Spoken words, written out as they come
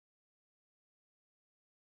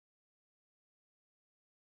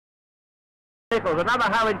Nichols, another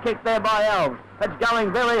hurried kick there by Elves. It's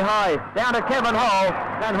going very high, down to Kevin Hall,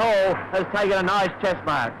 and Hall has taken a nice chest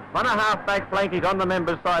mark. On a half-back flank, he's on the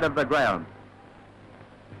members' side of the ground.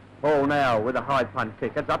 Hall now with a high punt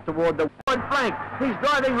kick. It's up toward the wide flank. He's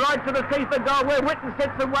driving right to the teeth of goal where Whitten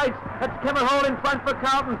sits and waits. It's Kevin Hall in front for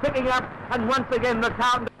Carlton, picking up, and once again the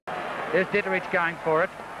Carlton... There's Ditterich going for it,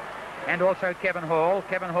 and also Kevin Hall.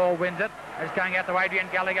 Kevin Hall wins it. It's going out to Adrian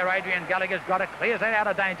Gallagher. Adrian Gallagher's got it. Clears it out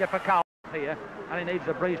of danger for Carlton here. And he needs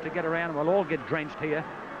the breeze to get around. We'll all get drenched here.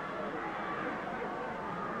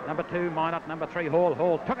 Number 2, Minot. Number 3, Hall.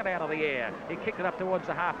 Hall took it out of the air. He kicked it up towards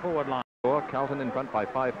the half-forward line. Carlton in front by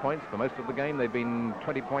 5 points. For most of the game, they've been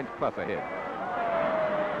 20 points plus ahead.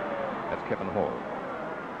 That's Kevin Hall.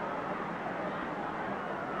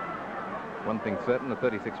 One thing certain, the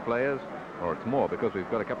 36 players, or it's more because we've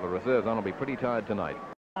got a couple of reserves on, will be pretty tired tonight.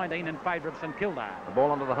 19 in favour of St Kilda. The ball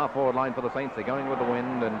onto the half-forward line for the Saints. They're going with the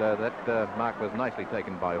wind, and that mark was nicely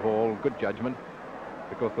taken by Hall. Good judgment,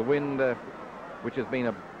 because the wind, which has been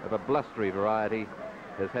of a blustery variety,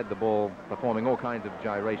 has had the ball performing all kinds of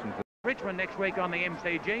gyrations. Richmond next week on the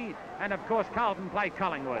MCG, and of course Carlton play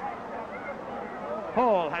Collingwood.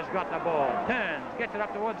 Hall has got the ball, turns, gets it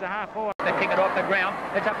up towards the half-forward. They kick it off the ground,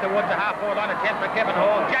 it's up towards the half-forward line, attempt for Kevin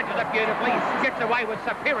Hall, judges it beautifully, gets away with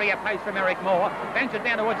superior pace from Eric Moore, bangs it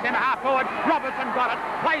down towards centre half-forward, Robertson got it,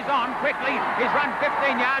 plays on quickly, he's run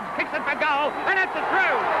 15 yards, kicks it for goal, and it's a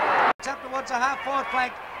through! It's up towards the half-forward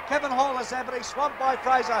flank. Kevin Hall is there, but he's swamped by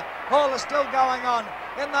Fraser. Hall is still going on.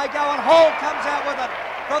 In they go, and Hall comes out with it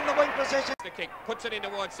from the wing position. The kick puts it in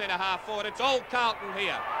towards centre half forward. It's all Carlton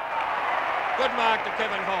here. Good mark to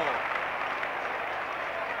Kevin Hall.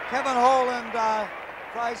 Kevin Hall and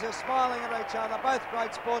Fraser smiling at each other, both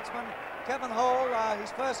great sportsmen. Kevin Hall,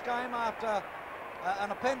 his first game after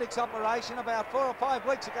an appendix operation about 4 or 5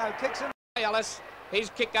 weeks ago, kicks in. Ellis, his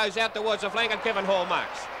kick goes out towards the flank, and Kevin Hall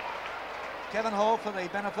marks. Kevin Hall, for the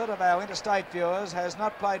benefit of our interstate viewers, has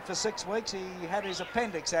not played for 6 weeks. He had his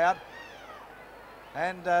appendix out,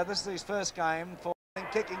 and this is his first game for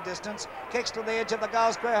kicking distance. Kicks to the edge of the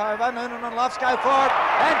goal square, however. Noonan and Luffs go for it,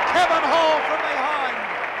 and Kevin Hall from behind.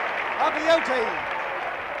 A beauty.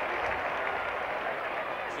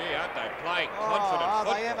 Gee, aren't they playing confident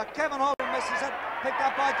football? They ever. Kevin Hall misses it. Picked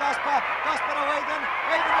up by Gosper. Gosper to Egan.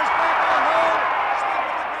 Egan is there by Hall. Stuck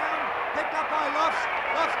to the ground. Picked up by Luffs.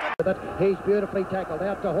 He's beautifully tackled.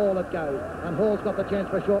 Out to Hall it goes. And Hall's got the chance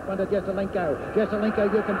for a short one to Jesselenko.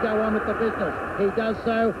 Jesselenko, you can go on with the business. He does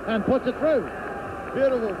so and puts it through.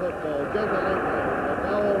 Beautiful football. Jesselenko.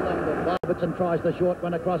 Goal number 5. Robertson tries the short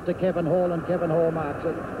one across to Kevin Hall, and Kevin Hall marks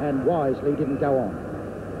it. And wisely didn't go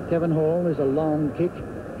on. Kevin Hall is a long kick.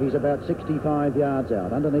 He's about 65 yards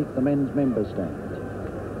out underneath the men's members stand.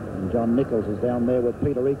 And John Nichols is down there with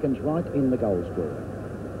Peter Eakins right in the goal square.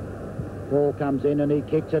 Ball comes in and he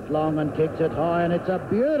kicks it long and kicks it high, and it's a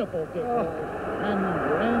beautiful kick and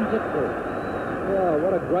rams it through. Oh,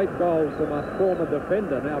 what a great goal from a former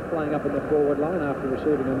defender now playing up in the forward line after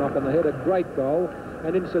receiving a knock on the head. A great goal,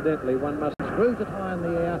 and incidentally one must... Screws it high in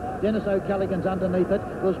the air. Dennis O'Callaghan's underneath it.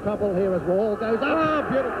 There's trouble here as Wall goes up. Ah,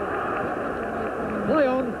 beautiful. Play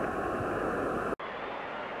on.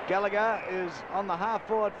 Gallagher is on the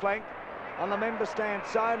half-forward flank on the member stand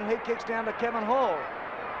side, and he kicks down to Kevin Hall.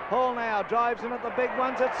 Hall now drives in at the big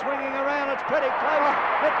ones. It's swinging around. It's pretty close.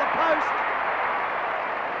 Hit the post.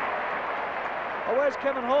 Oh, where's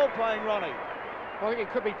Kevin Hall playing, Ronnie? I think he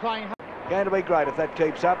could be playing... Going to be great if that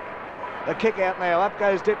keeps up. The kick out now. Up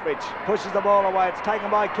goes Dittrich. Pushes the ball away. It's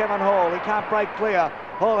taken by Kevin Hall. He can't break clear.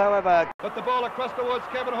 Hall, however... But the ball across towards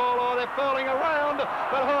Kevin Hall. Oh, they're furling around.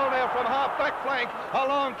 But Hall now from half-back flank. A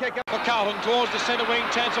long kick for Carlton towards the centre wing.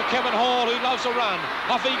 Chance for Kevin Hall, who loves a run.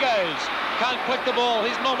 Off he goes. Can't click the ball.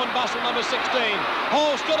 He's Norman Bustle, number 16.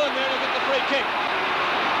 Hall still in there to get the free kick.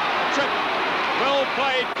 A trip. Well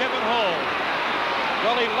played, Kevin Hall.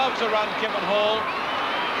 Well, he loves a run, Kevin Hall.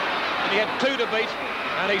 And he had 2 to beat,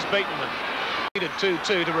 and he's beaten them. Needed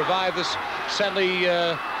 2-2 to revive this sadly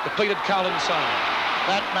depleted Carlton side.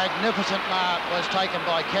 That magnificent mark was taken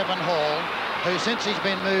by Kevin Hall, who, since he's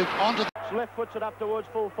been moved onto the... Left puts it up towards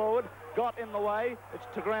full forward. Got in the way. It's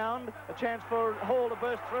to ground. A chance for Hall to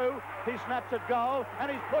burst through. He snaps at goal, and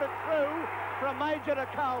he's put it through from Major to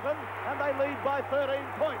Carlton, and they lead by 13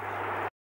 points.